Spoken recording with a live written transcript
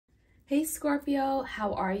Hey Scorpio,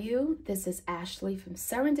 how are you? This is Ashley from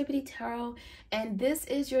Serendipity Tarot, and this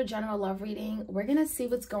is your general love reading. We're going to see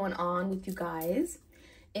what's going on with you guys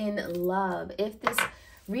in love. If this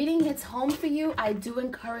reading hits home for you, I do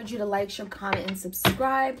encourage you to like, share, comment, and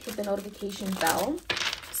subscribe. Hit the notification bell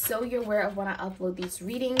so you're aware of when I upload these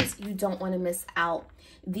readings. You don't want to miss out.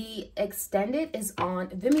 The extended is on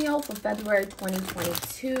Vimeo for February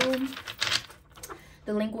 2022.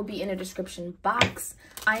 The link will be in the description box.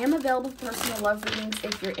 I am available for personal love readings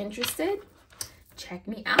if you're interested. Check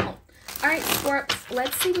me out. All right, Scorps,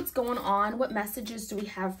 let's see what's going on. What messages do we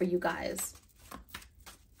have for you guys?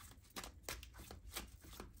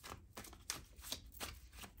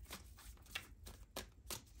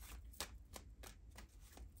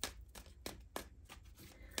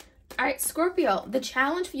 All right, Scorpio, the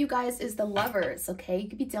challenge for you guys is the Lovers, okay? You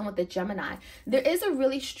could be dealing with the Gemini. There is a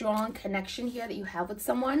really strong connection here that you have with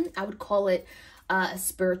someone. I would call it a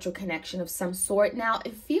spiritual connection of some sort. Now,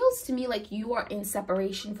 it feels to me like you are in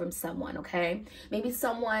separation from someone, okay? Maybe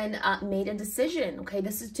someone made a decision, okay?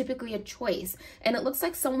 This is typically a choice. And it looks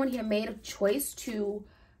like someone here made a choice to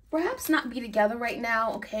perhaps not be together right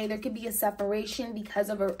now, okay? There could be a separation because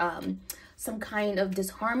of a some kind of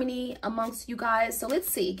disharmony amongst you guys. So let's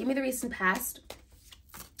see. Give me the recent past.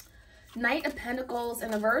 Knight of Pentacles in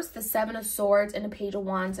reverse, the Seven of Swords, and the Page of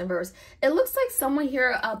Wands in reverse. It looks like someone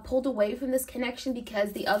here pulled away from this connection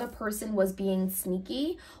because the other person was being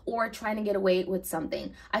sneaky or trying to get away with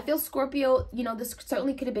something. I feel, Scorpio, you know, this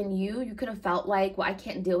certainly could have been you. You could have felt like, well, I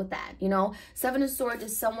can't deal with that, you know? Seven of Swords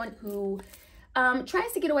is someone who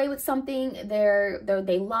tries to get away with something.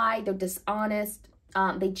 They lie, they're dishonest.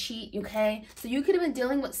 They cheat, okay? So you could have been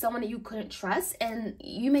dealing with someone that you couldn't trust, and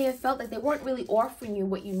you may have felt like they weren't really offering you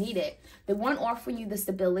what you needed. They weren't offering you the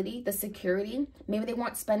stability, the security. Maybe they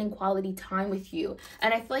weren't spending quality time with you.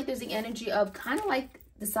 And I feel like there's the energy of kind of like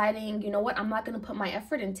deciding, you know what, I'm not going to put my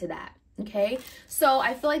effort into that. Okay, so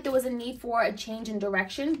I feel like there was a need for a change in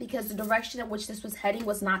direction because the direction in which this was heading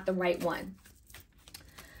was not the right one.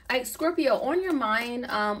 All right, Scorpio, on your mind,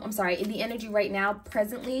 in the energy right now,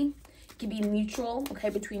 presently, can be mutual,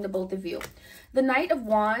 okay, between the both of you. The Knight of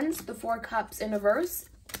Wands, the Four Cups in reverse,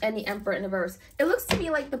 and the Emperor in reverse. It looks to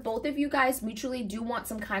me like the both of you guys mutually do want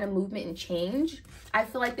some kind of movement and change. I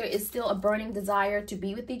feel like there is still a burning desire to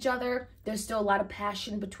be with each other. There's still a lot of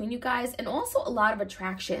passion between you guys and also a lot of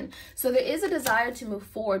attraction. So there is a desire to move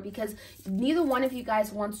forward because neither one of you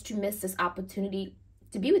guys wants to miss this opportunity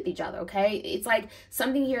to be with each other, okay? It's like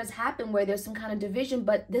something here has happened where there's some kind of division,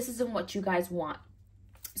 but this isn't what you guys want.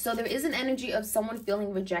 So there is an energy of someone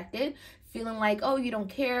feeling rejected, feeling like, oh, you don't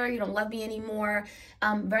care, you don't love me anymore.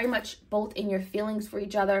 Very much both in your feelings for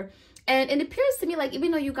each other. And it appears to me like even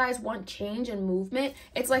though you guys want change and movement,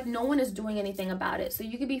 it's like no one is doing anything about it. So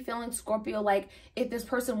you could be feeling, Scorpio, like if this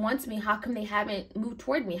person wants me, how come they haven't moved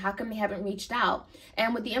toward me? How come they haven't reached out?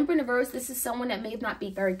 And with the Emperor in reverse, this is someone that may not be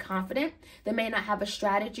very confident. They may not have a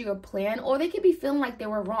strategy or plan, or they could be feeling like they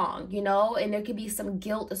were wrong, you know, and there could be some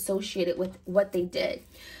guilt associated with what they did.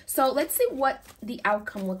 So let's see what the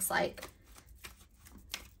outcome looks like.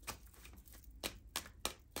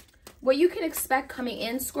 What you can expect coming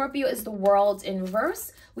in, Scorpio, is the World in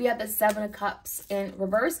reverse. We have the Seven of Cups in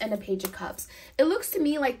reverse and the Page of Cups. It looks to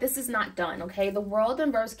me like this is not done, okay? The World in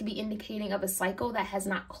reverse could be indicating of a cycle that has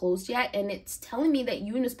not closed yet, and it's telling me that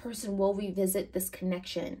you and this person will revisit this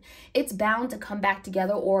connection. It's bound to come back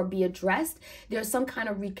together or be addressed. There's some kind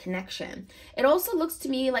of reconnection. It also looks to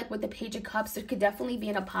me like with the Page of Cups, there could definitely be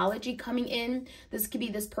an apology coming in. This could be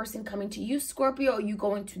this person coming to you, Scorpio, or you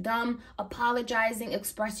going to them, apologizing,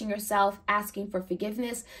 expressing yourself, asking for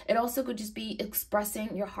forgiveness. It also could just be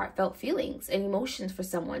expressing your heartfelt feelings and emotions for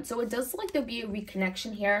someone. So it does look like there'll be a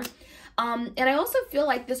reconnection here. And I also feel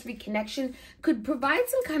like this reconnection could provide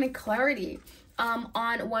some kind of clarity on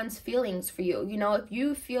one's feelings for you. You know, if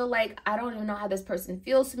you feel like, I don't even know how this person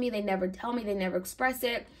feels to me, they never tell me, they never express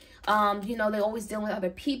it. You know, they're always dealing with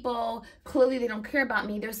other people. Clearly, they don't care about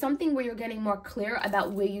me. There's something where you're getting more clear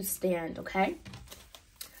about where you stand, okay?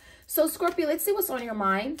 So, Scorpio, let's see what's on your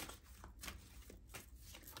mind.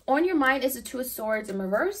 On your mind is the Two of Swords in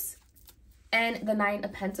reverse and the Nine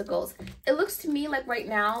of Pentacles. It looks to me like right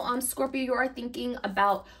now, Scorpio, you are thinking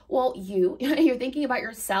about, well, you're thinking about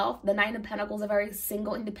yourself. The Nine of Pentacles, a very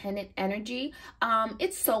single, independent energy.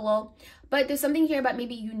 It's solo, but there's something here about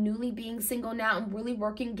maybe you newly being single now and really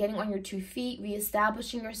working, getting on your 2 feet,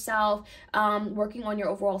 reestablishing yourself, working on your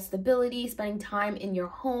overall stability, spending time in your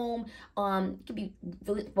home. It could be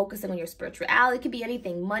really focusing on your spirituality. It could be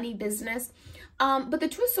anything, money, business. But the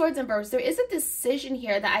Two of Swords in reverse, there is a decision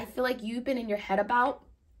here that I feel like you've been in your head about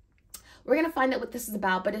We're going to find out what this is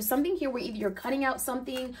about. But there's something here where either you're cutting out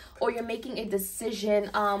something or you're making a decision,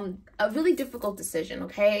 a really difficult decision,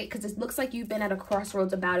 okay? Because it looks like you've been at a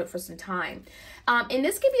crossroads about it for some time. And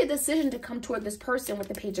this could be a decision to come toward this person with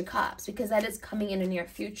the Page of Cups, because that is coming in the near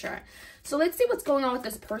future. So let's see what's going on with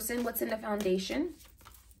this person. What's in the foundation?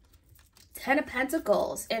 10 of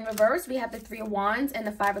Pentacles. In reverse, we have the 3 of Wands and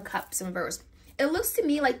the 5 of Cups in reverse. It looks to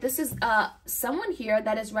me like this is someone here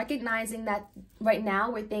that is recognizing that right now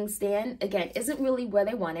where things stand, again, isn't really where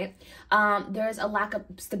they want it. There's a lack of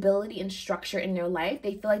stability and structure in their life.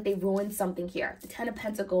 They feel like they ruined something here. The 10 of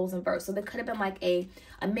Pentacles in reverse. So there could have been like a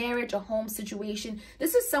marriage, a home situation.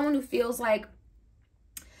 This is someone who feels like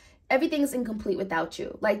everything's incomplete without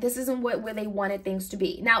you. Like this isn't where they wanted things to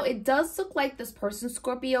be. Now, it does look like this person,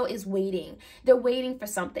 Scorpio, is waiting. They're waiting for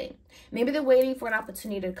something. Maybe they're waiting for an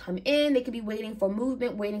opportunity to come in. They could be waiting for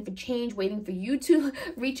movement, waiting for change, waiting for you to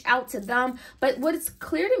reach out to them. But what is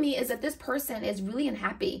clear to me is that this person is really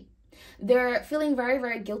unhappy. They're feeling very,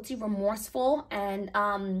 very guilty, remorseful,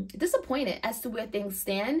 and disappointed as to where things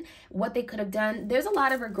stand, what they could have done. There's a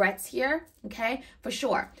lot of regrets here, okay, for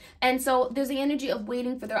sure. And so there's the energy of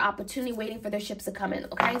waiting for their opportunity, waiting for their ships to come in,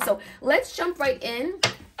 okay? So let's jump right in.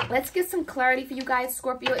 Let's get some clarity for you guys,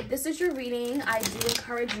 Scorpio. If this is your reading, I do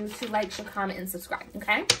encourage you to like, share, comment, and subscribe,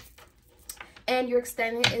 okay? And your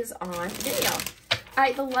extended is on video. All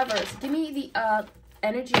right, the Lovers. Give me the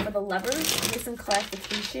energy for the Lovers. Give me some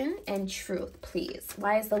clarification and truth, please.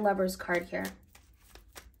 Why is the Lovers card here?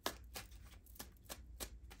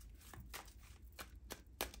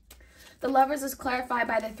 The Lovers is clarified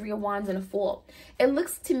by the 3 of Wands and a Fool. It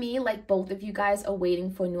looks to me like both of you guys are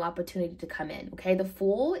waiting for a new opportunity to come in, okay? The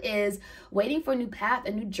Fool is waiting for a new path,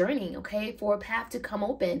 a new journey, okay? For a path to come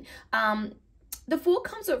open. The Fool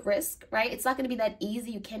comes with risk, right? It's not going to be that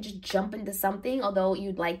easy. You can't just jump into something, although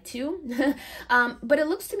you'd like to. But it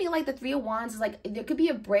looks to me like the 3 of Wands is like there could be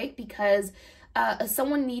a break because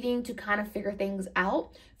someone needing to kind of figure things out,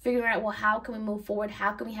 figuring out, well, how can we move forward?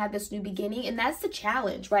 How can we have this new beginning? And that's the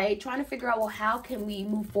challenge, right? Trying to figure out, well, how can we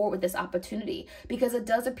move forward with this opportunity? Because it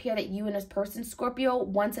does appear that you and this person, Scorpio,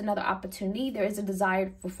 wants another opportunity. There is a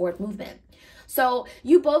desire for forward movement. So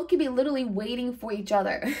you both could be literally waiting for each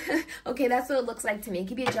other. Okay, that's what it looks like to me. It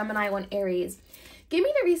could be a Gemini or an Aries. Give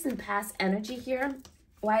me the recent past energy here.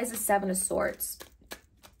 Why is the 7 of Swords?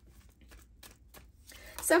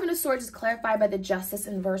 7 of Swords is clarified by the Justice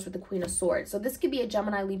in verse with the Queen of Swords. So this could be a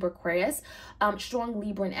Gemini, Libra, Aquarius, strong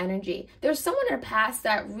Libran energy. There's someone in the past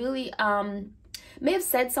that really may have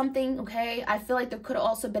said something, okay? I feel like there could have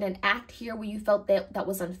also been an act here where you felt that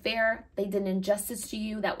was unfair. They did an injustice to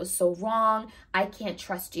you. That was so wrong. I can't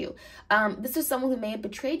trust you. This is someone who may have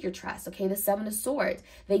betrayed your trust, okay? The 7 of Swords.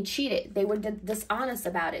 They cheated. They were dishonest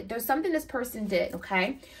about it. There's something this person did,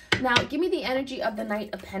 okay? Now, give me the energy of the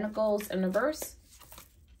Knight of Pentacles in reverse,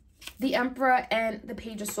 the Emperor, and the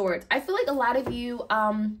Page of Swords. I feel like a lot of you,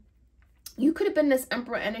 you could have been this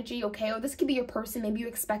Emperor energy, okay? Or this could be your person. Maybe you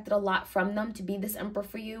expected a lot from them to be this Emperor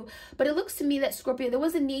for you. But it looks to me that, Scorpio, there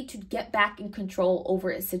was a need to get back in control over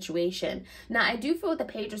a situation. Now, I do feel with the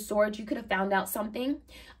Page of Swords, you could have found out something.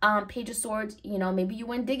 Page of Swords, you know, maybe you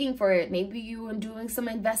went digging for it. Maybe you were doing some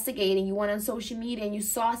investigating. You went on social media and you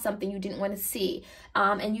saw something you didn't want to see.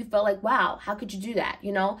 And you felt like, wow, how could you do that?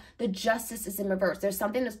 You know, the Justice is in reverse. There's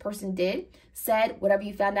something this person did, said, whatever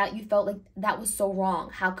you found out, you felt like that was so wrong.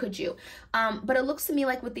 How could you? But it looks to me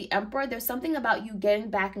like with the Emperor, there's something about you getting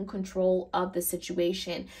back in control of the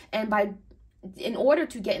situation. And in order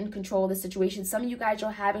to get in control of the situation, some of you guys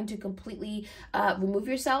are having to completely remove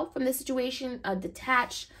yourself from the situation,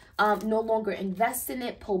 detach, no longer invest in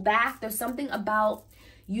it, pull back. There's something about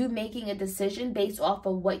you making a decision based off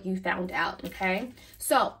of what you found out, okay?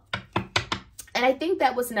 So, and I think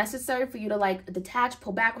that was necessary for you to like detach,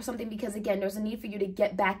 pull back or something, because again, there's a need for you to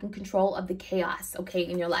get back in control of the chaos, okay,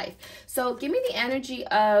 in your life. So give me the energy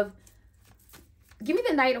of, give me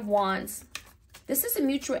the Knight of Wands. This is a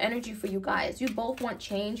mutual energy for you guys. You both want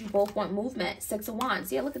change. You both want movement. 6 of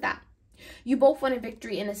Wands. Yeah, look at that. You both want a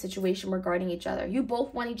victory in a situation regarding each other. You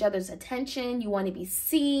both want each other's attention. You want to be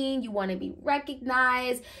seen. You want to be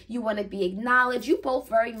recognized. You want to be acknowledged. You both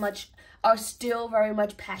very much are still very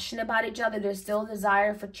much passionate about each other. There's still a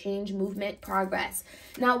desire for change, movement, progress.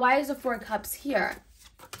 Now, why is the 4 of Cups here?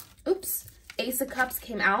 Oops. Ace of Cups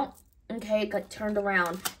came out. Okay, got turned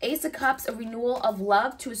around. Ace of Cups, a renewal of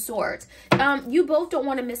love, 2 of Swords. You both don't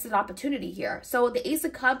want to miss an opportunity here. So the Ace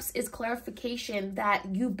of Cups is clarification that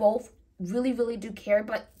you both really, really do care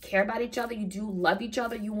about each other. You do love each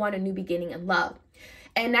other. You want a new beginning in love.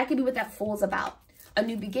 And that could be what that Fool is about. a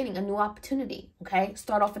new beginning, a new opportunity, okay?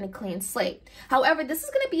 Start off in a clean slate. However, this is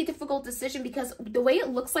going to be a difficult decision because the way it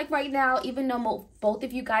looks like right now, even though both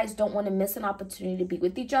of you guys don't want to miss an opportunity to be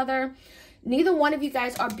with each other, neither one of you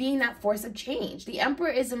guys are being that force of change. The Emperor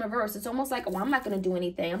is in reverse. It's almost like, well, I'm not going to do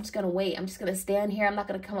anything. I'm just going to wait. I'm just going to stand here. I'm not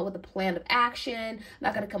going to come up with a plan of action. I'm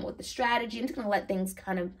not going to come up with a strategy. I'm just going to let things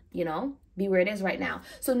kind of, you know, be where it is right now.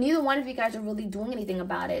 So neither one of you guys are really doing anything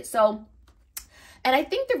about it. So, and I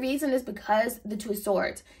think the reason is because the Two of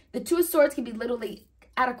Swords. The Two of Swords can be literally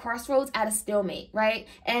at a crossroads, at a stalemate, right?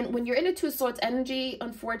 And when you're in a Two of Swords energy,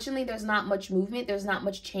 unfortunately, there's not much movement, there's not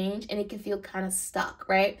much change, and it can feel kind of stuck,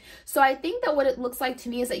 right? So I think that what it looks like to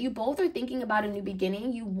me is that you both are thinking about a new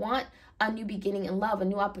beginning. You want a new beginning in love, a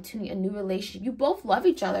new opportunity, a new relationship. You both love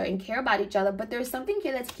each other and care about each other, but there's something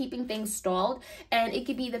here that's keeping things stalled, and it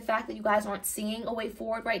could be the fact that you guys aren't seeing a way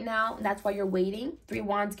forward right now, and that's why you're waiting. Three of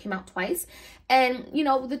Wands came out twice, and you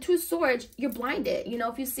know, the Two of Swords, you're blinded. You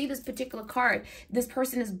know, if you see this particular card, this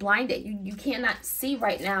person is blinded. You cannot see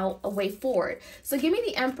right now a way forward. So give me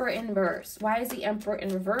the Emperor in reverse. Why is the Emperor in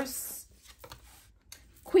reverse?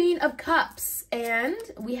 Queen of Cups, and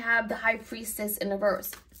we have the High Priestess in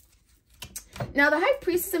reverse. Now, the High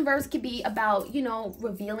Priestess in reverse could be about, you know,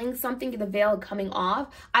 revealing something, the veil coming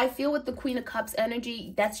off. I feel with the Queen of Cups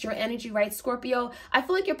energy, that's your energy, right, Scorpio? I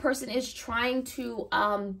feel like your person is trying to,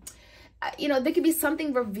 you know, there could be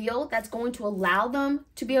something revealed that's going to allow them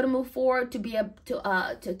to be able to move forward, to be able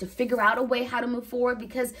to figure out a way how to move forward.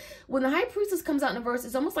 Because when the High Priestess comes out in reverse,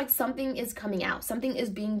 it's almost like something is coming out, something is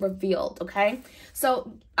being revealed, okay?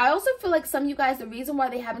 So I also feel like some of you guys, the reason why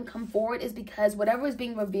they haven't come forward is because whatever is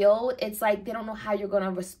being revealed, it's like they don't know how you're going to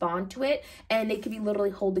respond to it, and they could be literally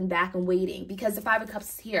holding back and waiting because the Five of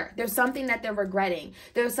Cups is here. There's something that they're regretting.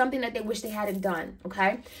 There's something that they wish they hadn't done,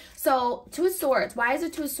 okay? So Two of Swords. Why is the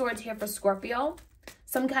Two of Swords here for Scorpio?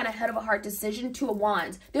 Some kind of head of a heart decision. Two of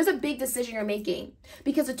Wands. There's a big decision you're making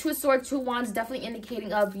because the Two of Swords, Two of Wands, definitely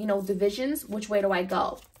indicating of, you know, divisions. Which way do I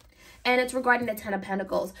go? And it's regarding the Ten of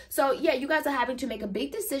Pentacles. So yeah, you guys are having to make a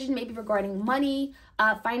big decision, maybe regarding money,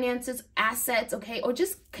 finances, assets, okay, or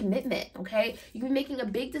just commitment, okay? You can be making a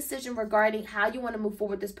big decision regarding how you want to move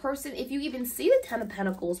forward with this person, if you even see the Ten of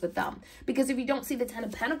Pentacles with them. Because if you don't see the Ten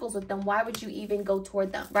of Pentacles with them, why would you even go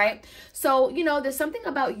toward them, right? So, you know, there's something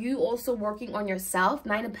about you also working on yourself.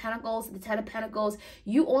 Nine of Pentacles, the Ten of Pentacles,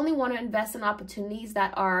 you only want to invest in opportunities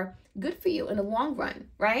that are good for you in the long run,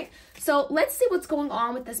 right? So let's see what's going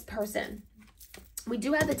on with this person. We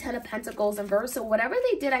do have the Ten of Pentacles in reverse. So whatever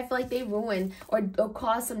they did, I feel like they ruined or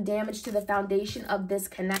caused some damage to the foundation of this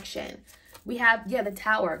connection. We have, yeah, the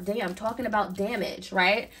Tower. Damn, talking about damage,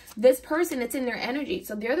 right? This person, it's in their energy.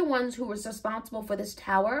 So they're the ones who was responsible for this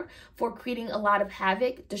Tower, for creating a lot of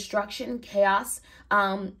havoc, destruction, chaos.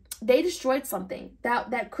 They destroyed something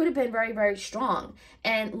that could have been very, very strong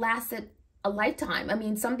and lasted a lifetime. I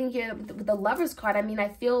mean, something here with the Lovers card, I mean, I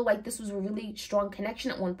feel like this was a really strong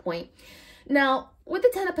connection at one point. Now, with the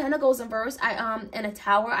Ten of Pentacles in reverse, and a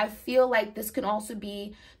Tower, I feel like this could also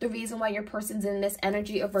be the reason why your person's in this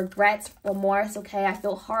energy of regrets, remorse, okay? I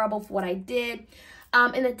feel horrible for what I did.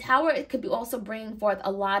 In the Tower, it could be also bringing forth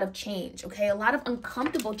a lot of change, okay? A lot of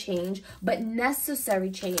uncomfortable change, but necessary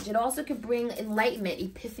change. It also could bring enlightenment,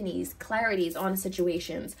 epiphanies, clarities on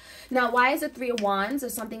situations. Now, why is it Three of Wands?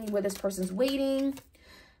 There's something where this person's waiting.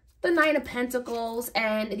 The Nine of Pentacles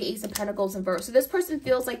and the Ace of Pentacles in reverse. So this person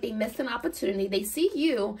feels like they missed an opportunity. They see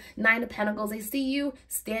you, Nine of Pentacles. They see you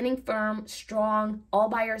standing firm, strong, all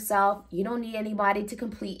by yourself. You don't need anybody to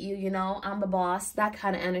complete you, you know. I'm the boss. That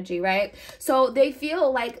kind of energy, right? So they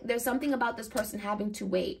feel like there's something about this person having to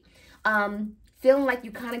wait. Feeling like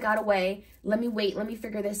you kind of got away. Let me wait. Let me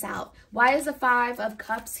figure this out. Why is the Five of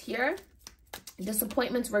Cups here?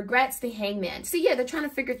 Disappointments, regrets, the Hangman. So yeah, they're trying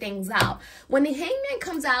to figure things out. When the Hangman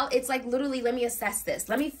comes out, it's like literally, let me assess this.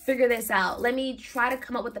 Let me figure this out. Let me try to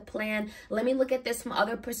come up with a plan. Let me look at this from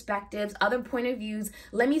other perspectives, other point of views.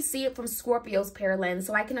 Let me see it from Scorpio's pair lens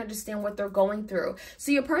so I can understand what they're going through.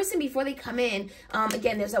 So your person, before they come in,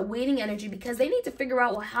 again, there's a waiting energy because they need to figure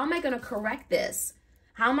out, well, how am I going to correct this?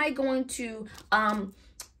 How am I going to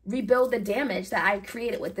rebuild the damage that I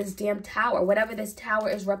created with this damn Tower, whatever this Tower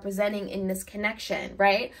is representing in this connection,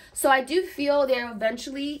 right? So I do feel they'll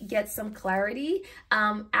eventually get some clarity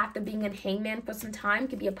after being in Hangman for some time.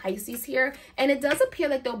 Could be a Pisces here. And it does appear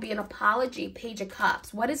like there'll be an apology, Page of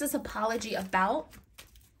Cups. What is this apology about?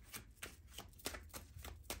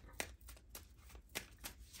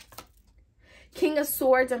 King of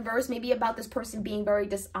Swords in reverse, maybe about this person being very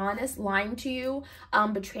dishonest, lying to you,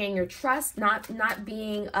 betraying your trust, not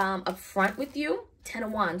being upfront with you. Ten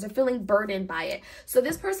of Wands. They're feeling burdened by it. So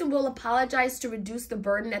this person will apologize to reduce the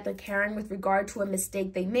burden that they're carrying with regard to a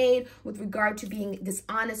mistake they made, with regard to being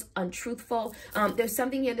dishonest, untruthful. There's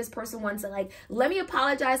something here this person wants to like, let me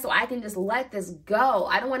apologize so I can just let this go.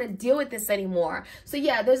 I don't want to deal with this anymore. So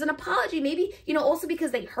yeah, there's an apology, maybe, you know, also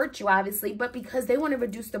because they hurt you, obviously, but because they want to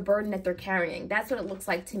reduce the burden that they're carrying. That's what it looks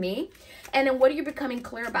like to me. And then what are you becoming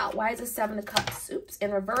clear about? Why is the Seven of Cups, oops,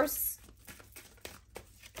 in reverse?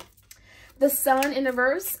 The Sun in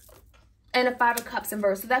reverse, and a Five of Cups in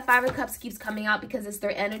reverse. So that Five of Cups keeps coming out because it's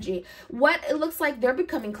their energy. What it looks like they're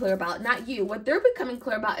becoming clear about, not you. What they're becoming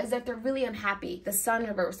clear about is that they're really unhappy. The Sun in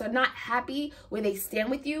reverse. They're not happy where they stand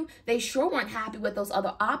with you. They sure weren't happy with those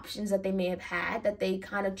other options that they may have had, that they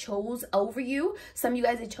kind of chose over you. Some of you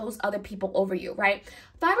guys, they chose other people over you, right?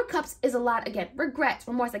 Five of Cups is a lot, again, regrets,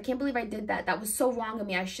 remorse. I can't believe I did that. That was so wrong of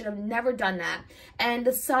me. I should have never done that. And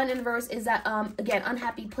the Sun in reverse is that, again,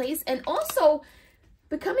 unhappy place. And also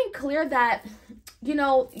becoming clear that, you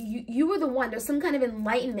know, you were the one. There's some kind of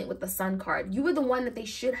enlightenment with the Sun card. You were the one that they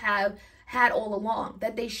should have had all along,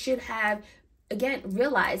 that they should have, again,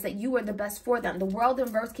 realized that you were the best for them. The World in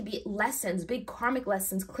reverse could be lessons, big karmic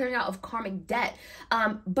lessons, clearing out of karmic debt.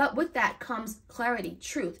 But with that comes clarity,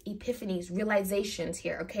 truth, epiphanies, realizations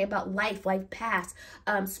here, okay, about life past,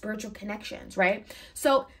 spiritual connections, right?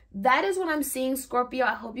 So that is what I'm seeing, Scorpio.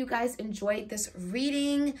 I hope you guys enjoyed this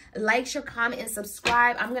reading. Like, share, comment, and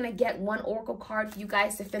subscribe. I'm going to get one oracle card for you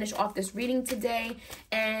guys to finish off this reading today.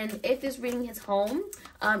 And if this reading hits home,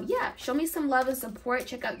 yeah, show me some love and support.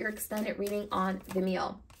 Check out your extended reading on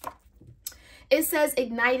Vimeo. It says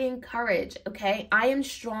igniting courage, okay? I am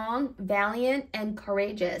strong, valiant, and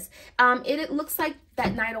courageous. It looks like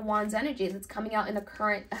that Knight of Wands energy is coming out in the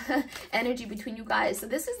current energy between you guys. So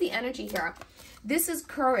this is the energy here. This is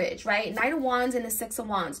courage, right? Knight of Wands and the Six of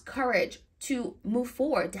Wands. Courage to move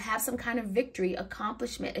forward, to have some kind of victory,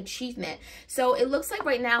 accomplishment, achievement. So it looks like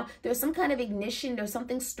right now there's some kind of ignition. There's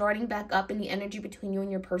something starting back up in the energy between you and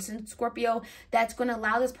your person, Scorpio, that's going to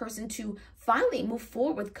allow this person to finally move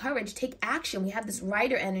forward with courage, take action. We have this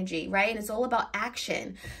rider energy, right? And it's all about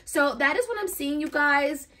action. So that is what I'm seeing, you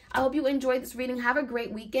guys. I hope you enjoyed this reading. Have a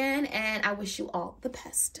great weekend, and I wish you all the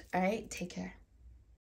best. All right, take care.